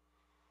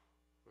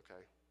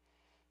 Okay?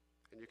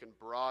 And you can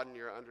broaden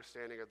your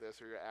understanding of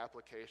this or your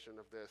application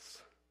of this.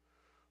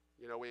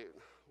 You know,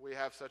 we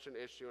have such an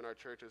issue in our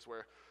churches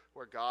where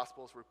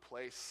gospels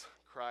replace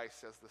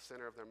Christ as the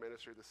center of their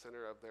ministry, the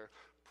center of their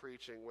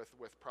preaching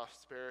with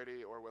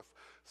prosperity or with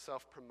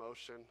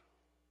self-promotion,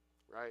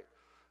 right?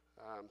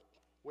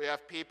 We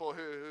have people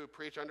who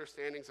preach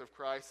understandings of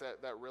Christ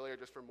that really are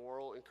just for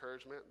moral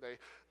encouragement.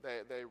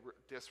 They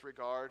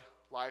disregard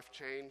life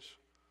change.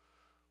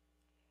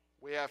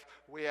 We have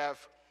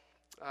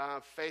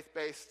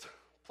faith-based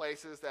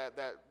places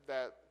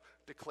that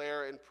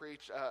declare and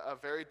preach a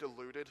very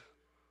diluted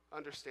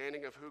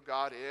understanding of who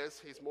God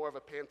is. He's more of a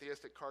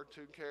pantheistic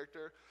cartoon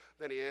character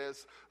than he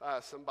is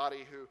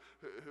somebody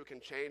who can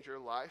change your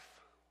life,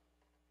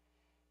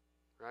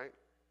 right?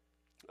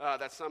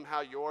 That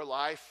somehow your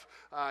life,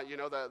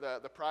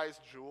 the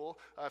prized jewel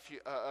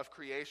of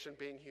creation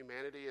being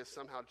humanity is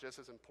somehow just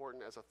as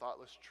important as a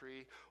thoughtless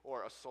tree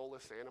or a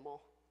soulless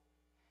animal.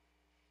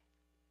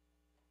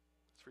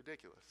 It's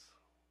ridiculous.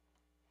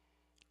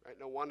 Right?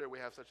 No wonder we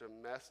have such a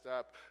messed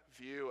up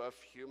view of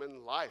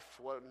human life.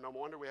 No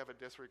wonder we have a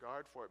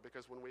disregard for it,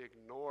 because when we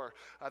ignore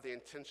the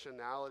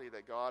intentionality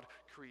that God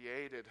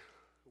created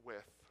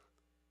with,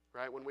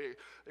 right? When we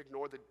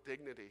ignore the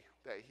dignity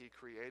that he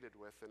created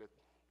with, and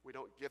we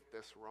don't get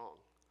this wrong,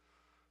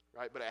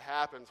 right? But it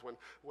happens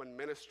when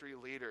ministry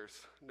leaders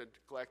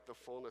neglect the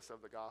fullness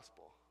of the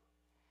gospel.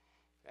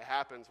 It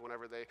happens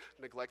whenever they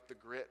neglect the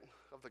grit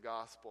of the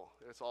gospel.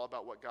 And it's all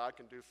about what God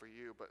can do for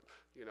you. But,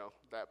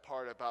 that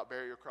part about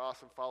bear your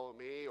cross and follow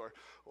me, or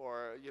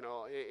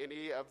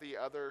any of the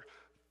other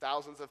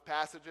thousands of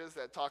passages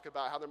that talk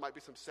about how there might be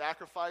some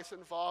sacrifice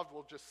involved,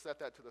 we'll just set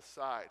that to the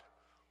side.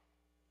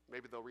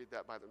 Maybe they'll read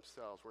that by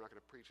themselves. We're not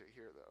going to preach it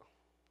here, though.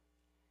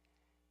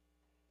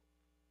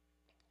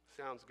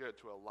 Sounds good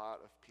to a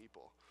lot of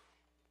people.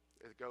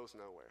 It goes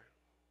nowhere.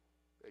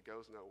 It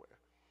goes nowhere.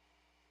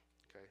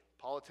 Okay,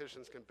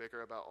 politicians can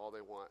bicker about all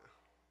they want.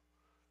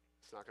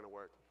 It's not going to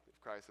work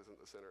if Christ isn't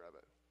the center of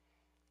it.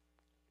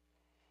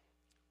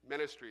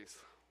 Ministries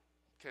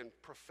can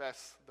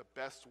profess the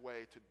best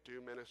way to do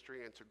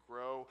ministry and to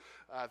grow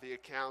the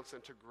accounts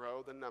and to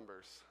grow the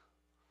numbers.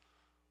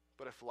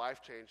 But if life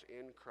change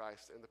in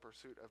Christ and the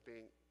pursuit of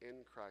being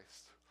in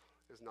Christ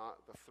is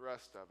not the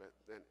thrust of it,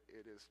 then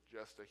it is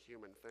just a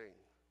human thing.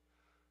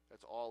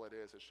 That's all it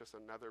is. It's just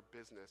another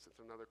business. It's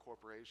another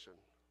corporation.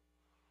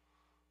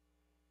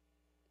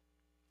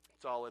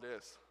 That's all it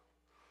is.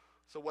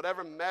 So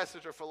whatever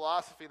message or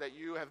philosophy that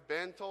you have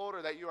been told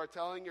or that you are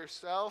telling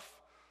yourself,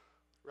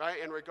 right,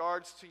 in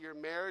regards to your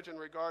marriage, in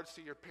regards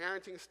to your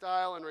parenting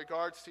style, in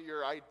regards to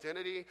your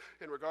identity,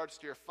 in regards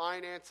to your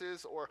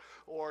finances, or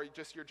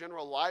just your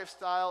general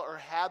lifestyle or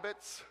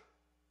habits,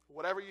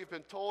 whatever you've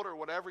been told or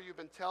whatever you've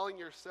been telling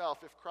yourself,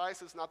 if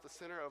Christ is not the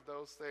center of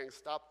those things,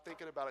 stop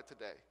thinking about it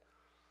today.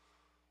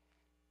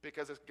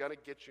 Because it's going to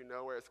get you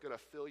nowhere. It's going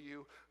to fill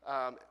you.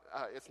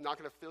 It's not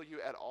going to fill you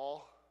at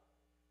all.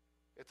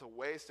 It's a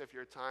waste of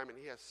your time, and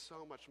he has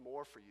so much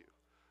more for you.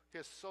 He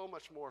has so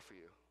much more for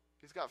you.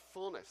 He's got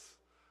fullness.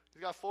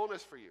 He's got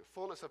fullness for you,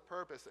 fullness of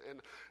purpose,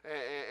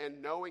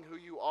 and knowing who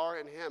you are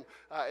in him.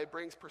 It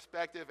brings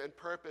perspective and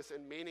purpose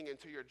and meaning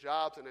into your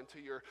jobs and into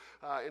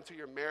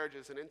your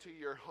marriages and into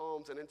your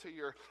homes and into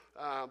your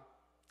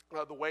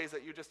the ways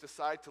that you just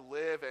decide to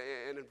live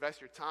and invest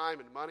your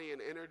time and money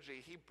and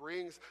energy. He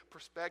brings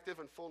perspective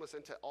and fullness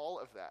into all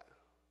of that.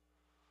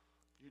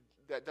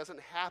 That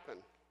doesn't happen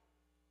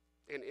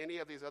in any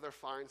of these other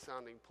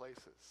fine-sounding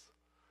places.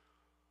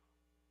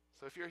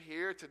 So if you're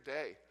here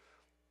today,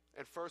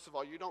 and first of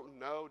all, you don't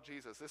know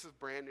Jesus, this is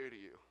brand new to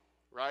you,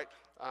 right?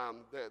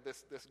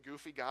 This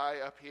goofy guy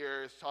up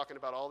here is talking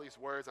about all these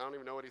words. I don't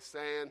even know what he's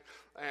saying,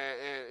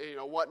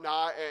 and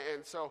whatnot.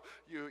 And so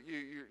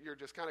you're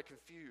just kind of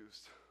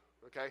confused,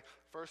 okay?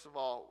 First of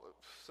all,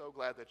 so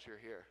glad that you're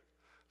here.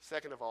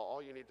 Second of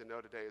all you need to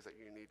know today is that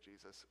you need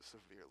Jesus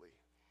severely.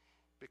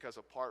 Because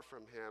apart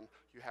from him,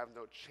 you have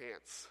no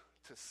chance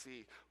to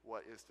see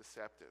what is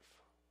deceptive.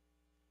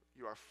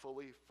 You are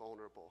fully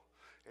vulnerable,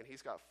 and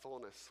he's got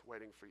fullness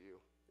waiting for you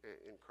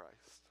in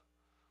Christ.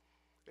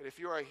 And if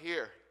you are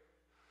here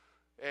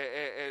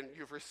and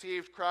you've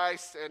received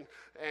Christ and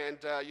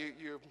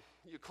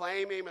you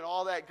claim him and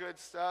all that good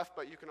stuff,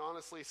 but you can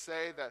honestly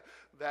say that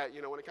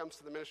when it comes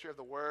to the ministry of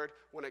the word,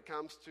 when it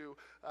comes to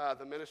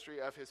the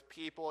ministry of his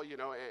people,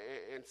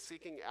 and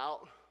seeking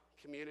out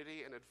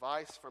community and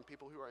advice from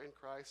people who are in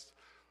Christ,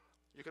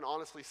 you can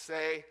honestly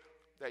say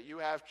that you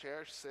have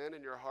cherished sin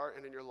in your heart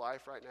and in your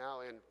life right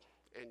now,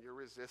 and you're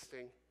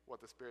resisting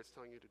what the Spirit's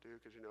telling you to do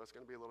because it's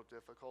going to be a little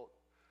difficult.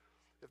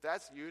 If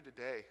that's you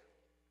today,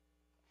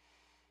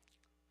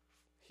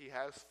 he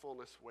has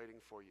fullness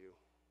waiting for you.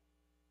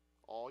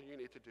 All you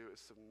need to do is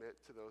submit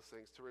to those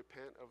things, to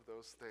repent of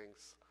those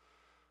things,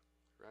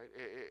 right?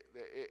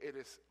 It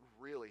is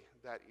really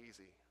that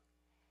easy.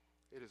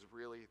 It is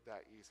really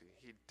that easy.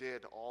 He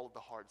did all of the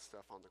hard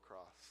stuff on the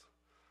cross.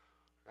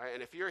 Right?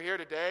 And if you're here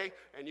today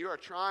and you are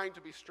trying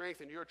to be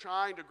strengthened, you're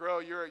trying to grow,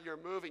 you're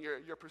moving,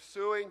 you're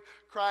pursuing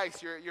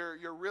Christ,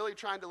 you're really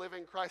trying to live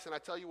in Christ, and I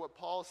tell you what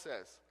Paul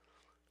says.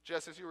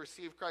 Just as you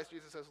receive Christ,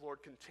 Jesus says,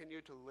 Lord,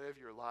 continue to live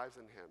your lives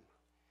in him.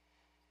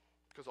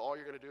 Because all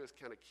you're going to do is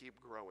kind of keep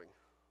growing,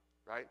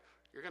 right?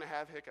 You're going to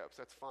have hiccups.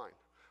 That's fine.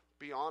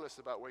 Be honest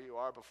about where you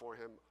are before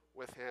him,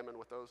 with him, and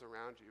with those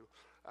around you.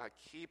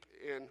 Keep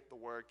in the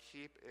word.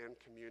 Keep in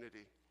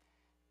community,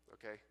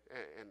 okay?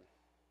 And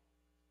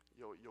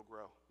you'll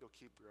grow. You'll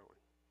keep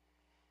growing.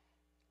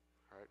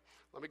 All right.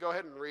 Let me go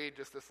ahead and read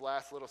just this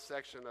last little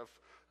section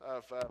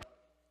of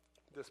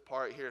this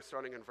part here,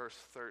 starting in verse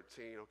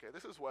 13. Okay,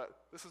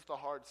 this is the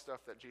hard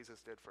stuff that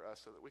Jesus did for us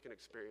so that we can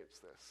experience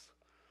this.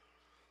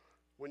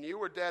 When you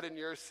were dead in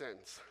your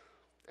sins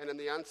and in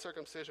the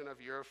uncircumcision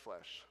of your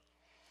flesh,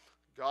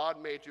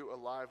 God made you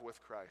alive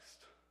with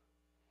Christ.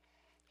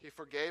 He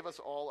forgave us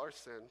all our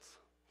sins,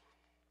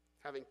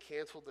 having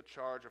canceled the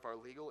charge of our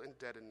legal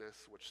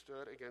indebtedness which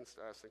stood against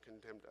us and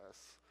condemned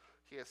us.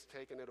 He has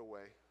taken it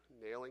away,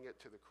 nailing it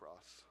to the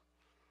cross.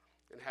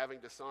 And having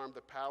disarmed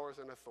the powers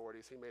and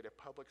authorities, he made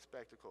a public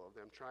spectacle of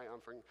them,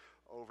 triumphing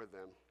over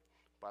them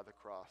by the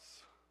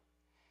cross.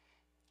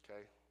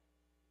 Okay?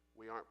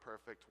 We aren't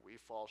perfect. We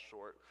fall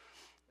short.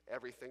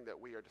 Everything that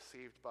we are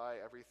deceived by,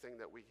 every sin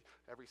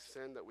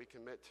that we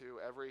commit to,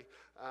 every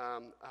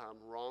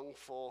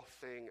wrongful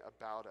thing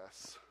about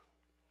us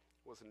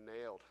was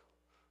nailed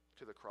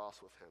to the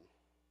cross with him.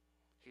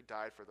 He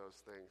died for those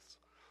things.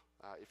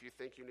 If you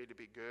think you need to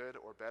be good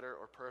or better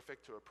or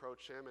perfect to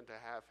approach him and to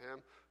have him,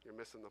 you're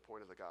missing the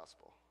point of the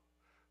gospel.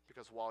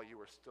 Because while you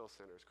were still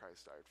sinners,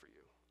 Christ died for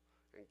you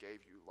and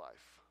gave you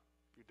life.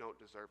 You don't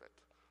deserve it.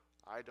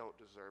 I don't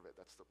deserve it.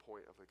 That's the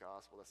point of the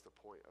gospel. That's the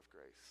point of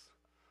grace.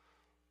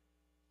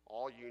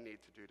 All you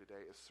need to do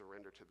today is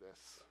surrender to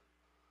this.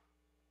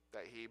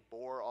 That he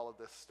bore all of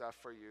this stuff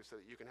for you so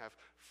that you can have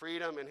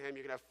freedom in him,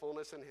 you can have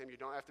fullness in him. You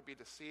don't have to be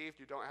deceived.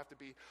 You don't have to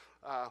be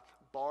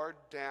barred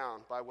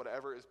down by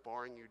whatever is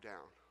barring you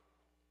down.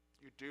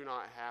 You do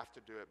not have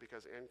to do it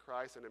because in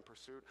Christ and in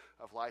pursuit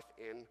of life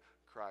in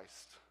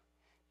Christ,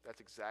 that's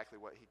exactly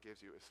what he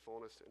gives you is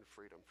fullness and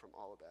freedom from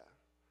all of that.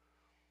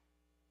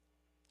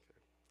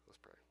 Okay, let's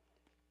pray.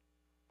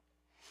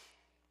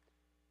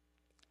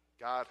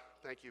 God,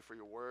 thank you for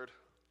your word.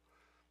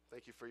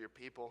 Thank you for your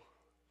people.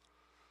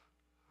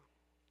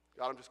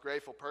 God, I'm just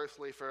grateful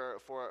personally for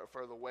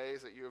the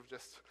ways that you have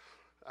just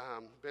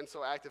been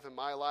so active in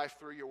my life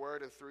through your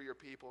word and through your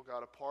people.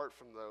 God, apart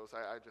from those,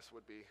 I just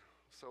would be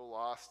so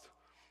lost.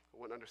 I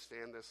wouldn't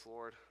understand this,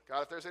 Lord.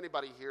 God, if there's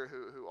anybody here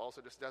who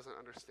also just doesn't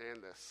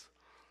understand this,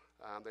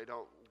 they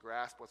don't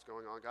grasp what's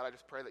going on, God, I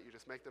just pray that you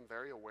just make them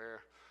very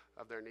aware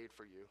of their need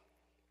for you.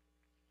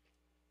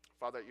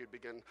 Father, that you'd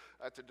begin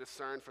to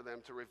discern for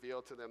them, to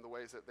reveal to them the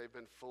ways that they've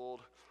been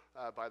fooled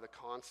by the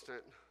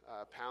constant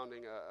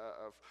pounding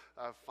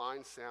of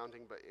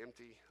fine-sounding but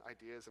empty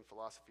ideas and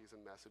philosophies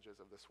and messages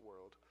of this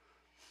world.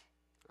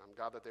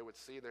 God, that they would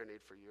see their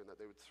need for you and that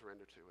they would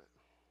surrender to it.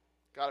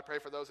 God, I pray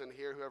for those in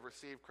here who have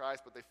received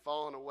Christ, but they've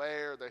fallen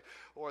away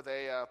or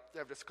they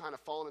have just kind of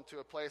fallen into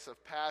a place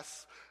of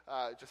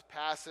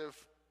passive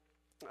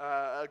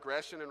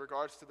aggression in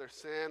regards to their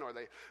sin, or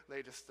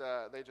they're just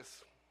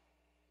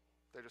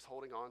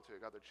holding on to it.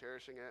 God, they're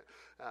cherishing it,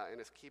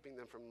 and it's keeping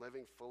them from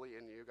living fully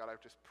in you. God, I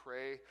just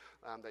pray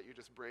that you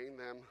just bring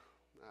them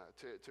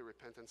to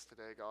repentance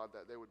today, God,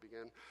 that they would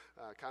begin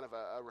kind of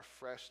a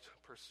refreshed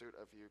pursuit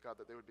of you. God,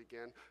 that they would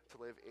begin to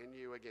live in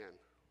you again.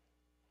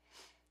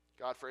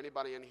 God, for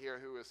anybody in here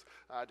who is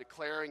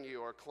declaring you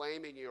or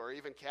claiming you or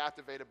even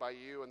captivated by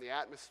you and the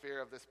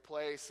atmosphere of this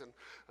place and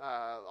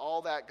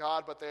all that,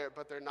 God, but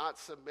they're not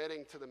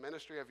submitting to the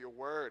ministry of your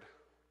word.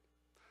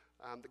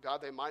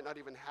 God, they might not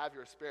even have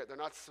your spirit. They're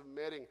not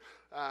submitting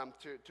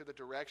to the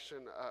direction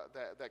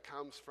that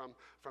comes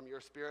from your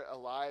spirit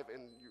alive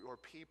in your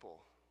people.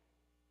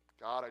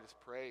 God, I just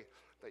pray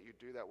that you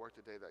do that work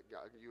today, that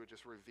God, you would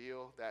just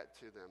reveal that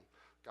to them,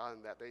 God,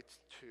 and that they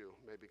too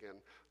may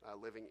begin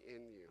living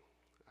in you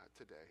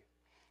today.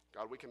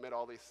 God, we commit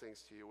all these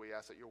things to you. We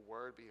ask that your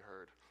word be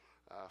heard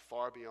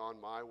far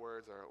beyond my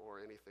words or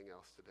anything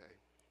else today.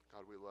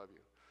 God, we love you.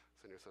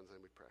 It's in your son's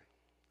name we pray.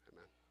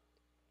 Amen.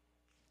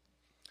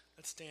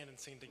 Let's stand and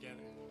sing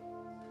together.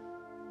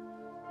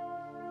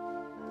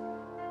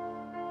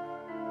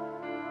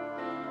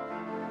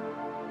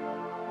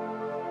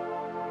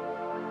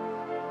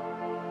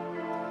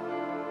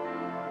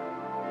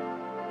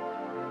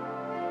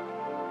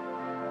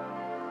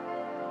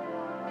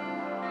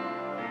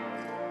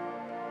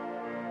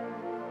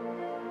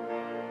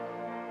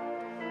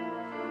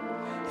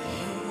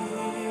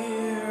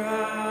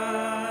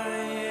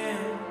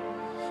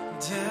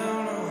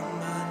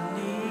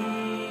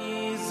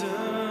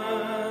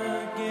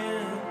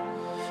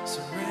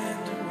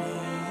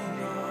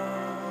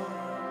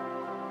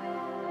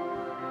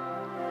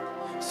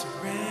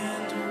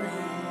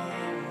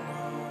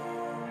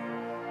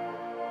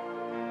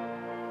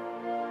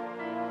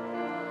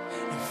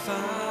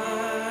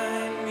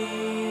 Find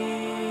me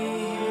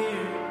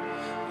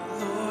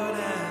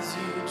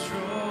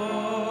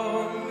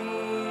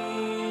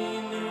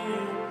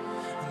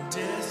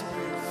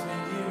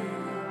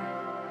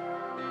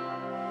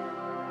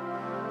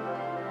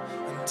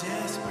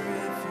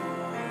desperate for